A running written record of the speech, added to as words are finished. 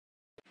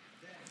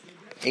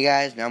Hey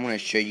guys, now I'm going to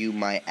show you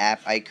my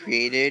app I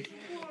created,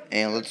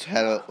 and let's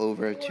head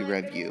over to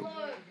review.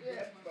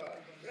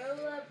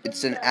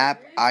 It's an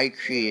app I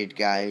created,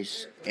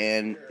 guys,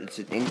 and it's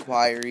an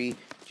inquiry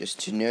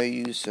just to know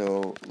you,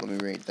 so let me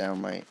write down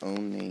my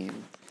own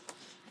name,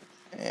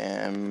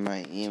 and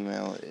my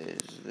email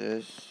is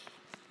this.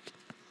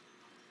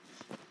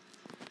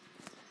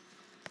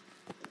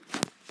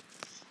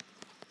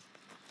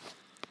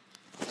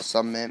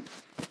 Submit,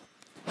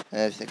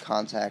 and if they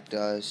contact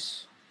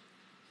us,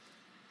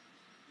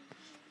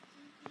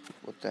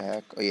 what the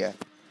heck, oh yeah,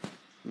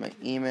 my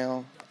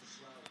email,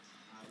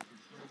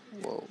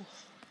 whoa,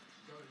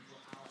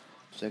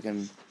 so I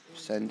can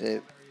send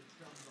it,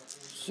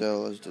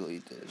 so let's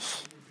delete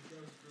this.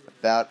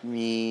 About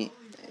me,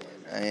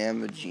 I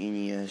am a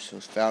genius. It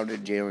was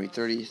founded January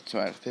 30th,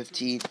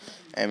 2015,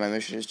 and my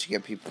mission is to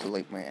get people to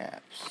like my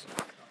apps.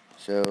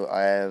 So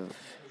I have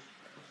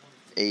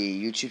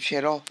a YouTube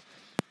channel,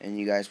 and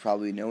you guys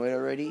probably know it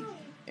already.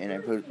 And I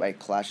put my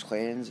Clash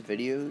Clans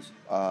videos,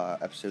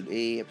 episode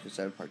 8, episode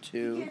 7, part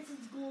 2.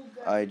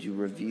 I do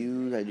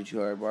reviews, I do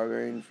 2-hour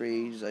barbarian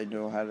phrase, I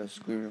know how to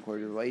screen record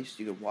your device,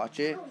 you can watch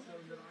it.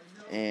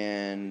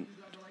 And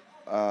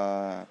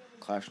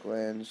Clash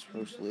Clans,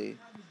 mostly.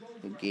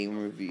 The game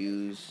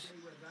reviews.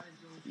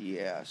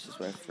 Yeah, this is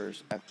my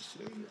first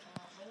episode.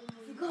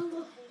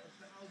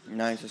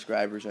 9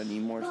 subscribers. I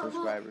need more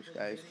subscribers,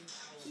 guys.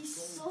 He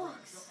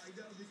sucks.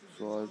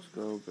 So let's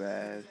go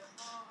bad.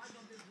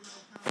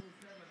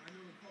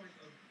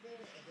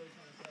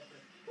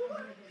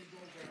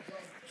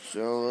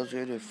 So let's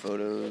go to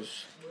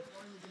photos.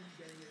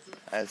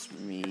 That's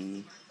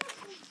me.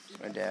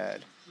 My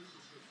dad.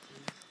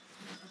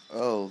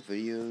 Oh,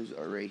 videos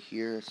are right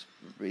here. It's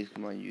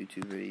basically my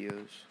YouTube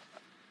videos.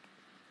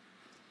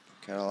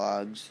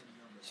 Catalogs.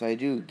 So I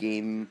do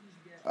game.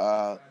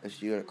 Let's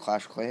do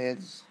Clash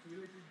Clans.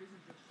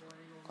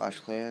 Clash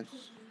Clans.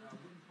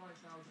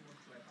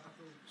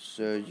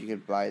 So you can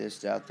buy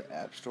this out the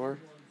App Store.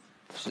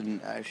 It's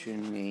an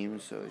action game,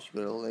 so if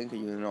you go to the link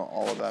and you know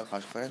all about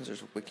Clash Clans,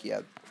 there's a wiki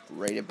out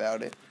right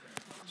about it.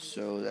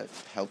 So that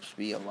helps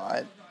me a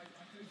lot.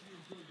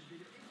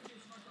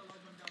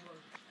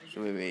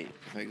 So wait,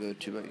 if I go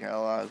to my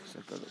catalogs,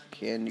 I go to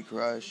Candy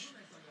Crush.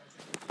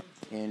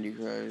 You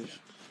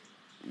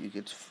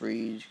get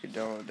free, you can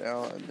download it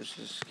out, and this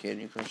is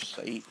Candy Crush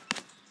site.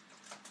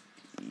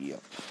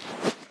 Yep.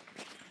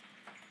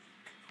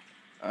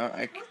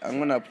 I'm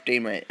gonna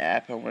update my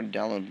app. I want to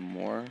download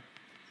more.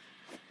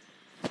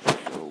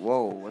 So,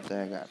 whoa, what the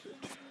heck happened?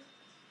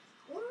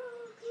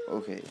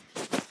 Okay.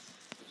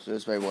 So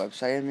this is my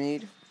website I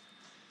made.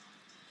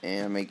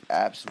 And I make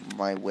apps on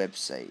my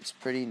website. It's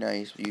pretty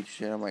nice. YouTube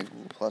channel, my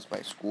Google Plus,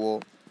 my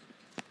school.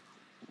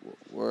 What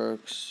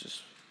works?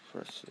 Just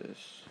press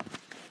this.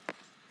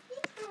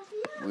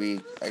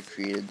 I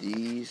created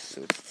these,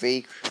 so it's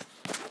fake,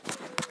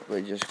 but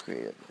I just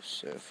created this.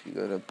 So if you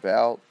go to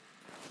About,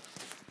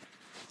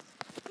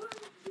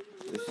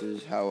 this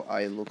is how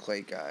I look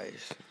like,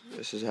 guys.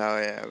 This is how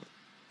I am.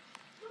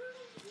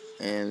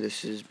 And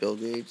this is Bill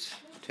Gates,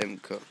 Tim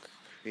Cook,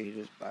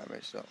 created by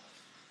myself.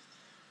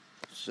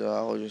 So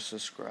I'll just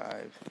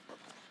subscribe.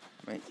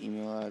 My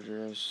email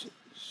address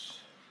is...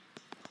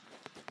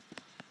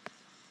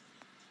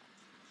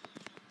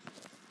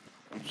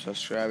 I'm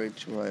subscribing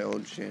to my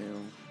old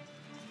channel.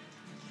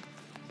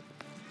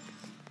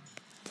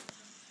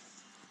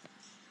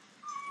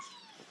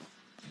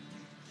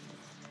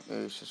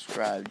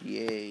 Subscribed,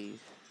 yay.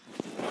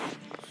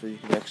 So you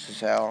can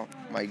access out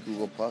my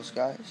Google Plus,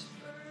 guys.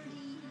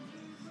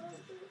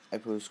 I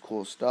post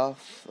cool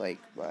stuff, like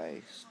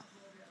my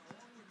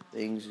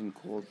things and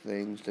cool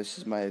things. This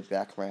is my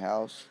back of my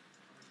house.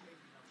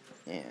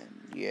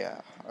 And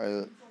yeah,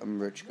 I'm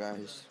rich,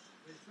 guys.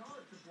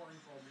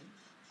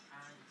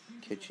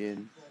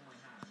 Kitchen,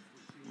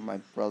 my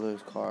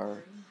brother's car,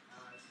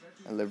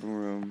 my living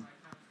room.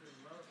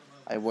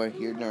 I went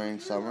here during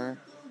summer,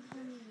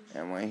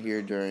 and went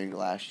here during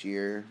last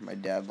year. My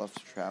dad loves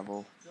to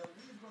travel.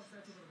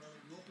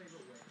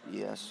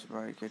 Yes,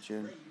 my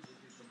kitchen.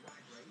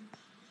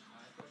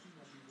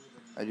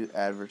 I do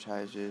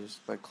advertisers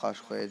by Clash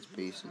Clans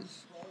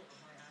bases.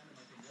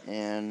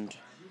 And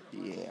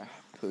yeah,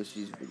 post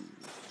these videos.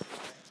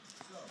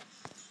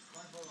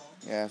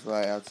 Yeah, that's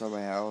why outside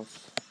my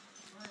house.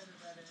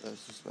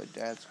 This is my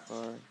dad's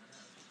car.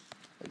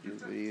 I do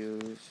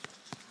videos.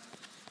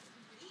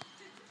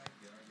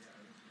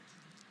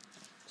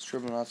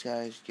 Scribblenauts,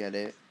 guys, get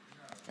it.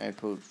 I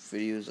put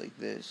videos like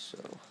this,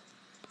 so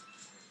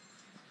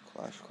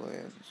Clash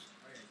Clans.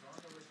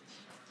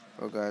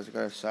 Oh guys, I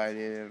got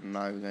excited. I'm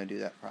not even gonna do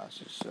that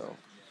process, so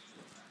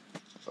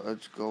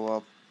let's go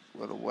up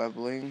with the web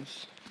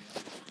links.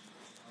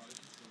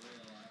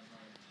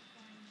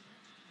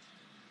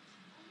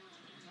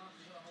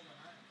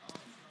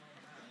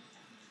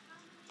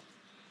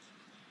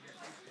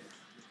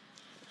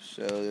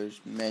 So there's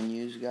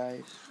menus,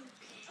 guys.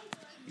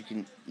 You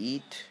can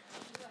eat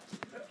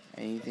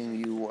anything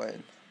you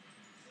want,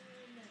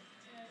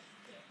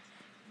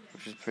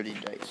 which is pretty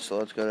nice. So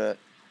let's go to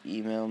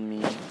email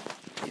me.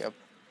 Yep.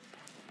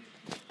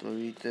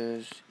 delete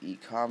this.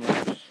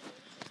 E-commerce.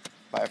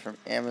 Buy from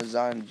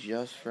Amazon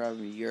just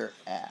from your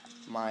app,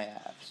 my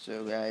app.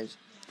 So guys,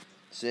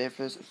 that's it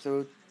for this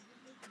episode.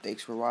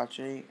 Thanks for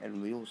watching,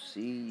 and we will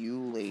see you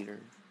later.